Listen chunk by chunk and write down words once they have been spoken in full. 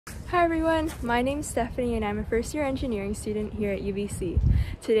Hi everyone, my name's Stephanie and I'm a first year engineering student here at UBC.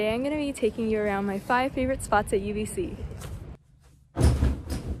 Today I'm going to be taking you around my 5 favorite spots at UBC.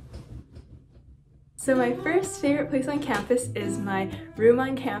 So my first favorite place on campus is my room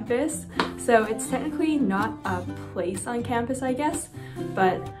on campus. So it's technically not a place on campus, I guess,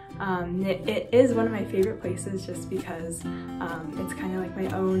 but it is one of my favorite places just because it's kind of like my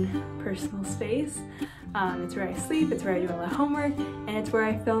own personal space. It's where I sleep, it's where I do all the homework, and it's where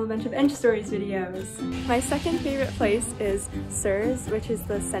I film a bunch of Eng Stories videos. My second favorite place is Sirus, which is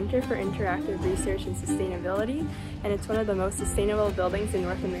the Center for Interactive Research and Sustainability, and it's one of the most sustainable buildings in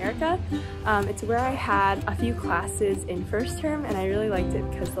North America. It's where I had a few classes in first term, and I really liked it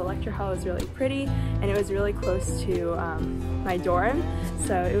because the lecture hall was really pretty, and it was really close to my dorm,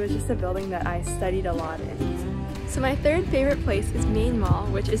 so it was just a building that I studied a lot in. So my third favorite place is Main Mall,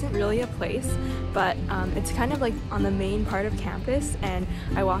 which isn't really a place, but it's kind of like on the main part of campus, and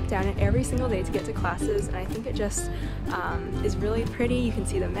I walk down it every single day to get to classes, and I think it just is really pretty. You can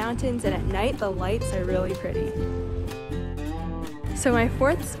see the mountains, and at night the lights are really pretty. So my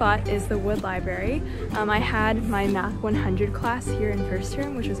fourth spot is the Wood Library. I had my Math 100 class here in first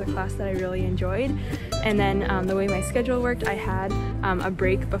term, which was a class that I really enjoyed. And then the way my schedule worked, I had a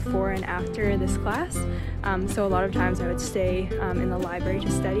break before and after this class. So a lot of times I would stay in the library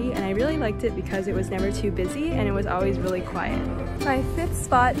to study, and I really liked it because it was never too busy and it was always really quiet. My fifth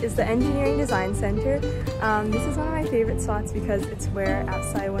spot is the Engineering Design Center. This is one of my favorite spots because it's where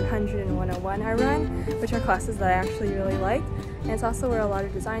Outside 100 and 101 are run, which are classes that I actually really like. And it's also where a lot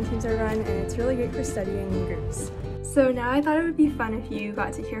of design teams are run, and it's really great for studying in groups. So now I thought it would be fun if you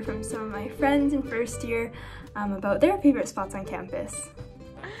got to hear from some of my friends in first year about their favorite spots on campus.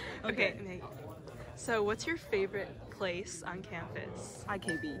 Okay, Meg. So what's your favorite place on campus?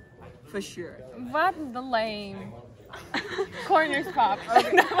 IKB, for sure. What the lame. Corners pop.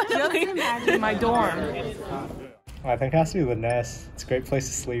 Just imagine my dorm. I think it has to be the nest. It's a great place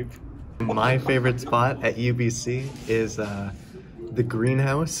to sleep. My favorite spot at UBC is the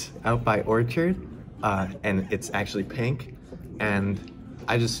greenhouse out by Orchard, and it's actually pink, and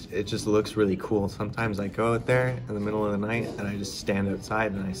it just looks really cool. Sometimes I go out there in the middle of the night and I just stand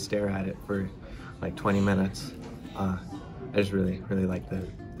outside and I stare at it for like 20 minutes. I just really like the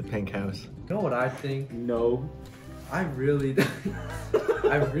pink house. You know what I think? No. I really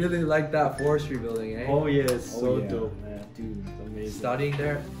like that Forestry Building, eh? Oh yeah, it's so dope, man. Dude, it's amazing. Studying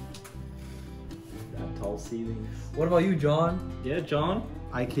there. That tall ceilings. What about you, John? Yeah, John?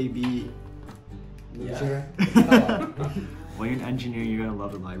 IKB. Yeah. When you're an engineer, you're gonna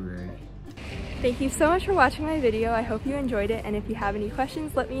love the library. Thank you so much for watching my video. I hope you enjoyed it, and if you have any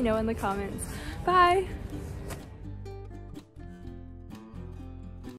questions, let me know in the comments. Bye!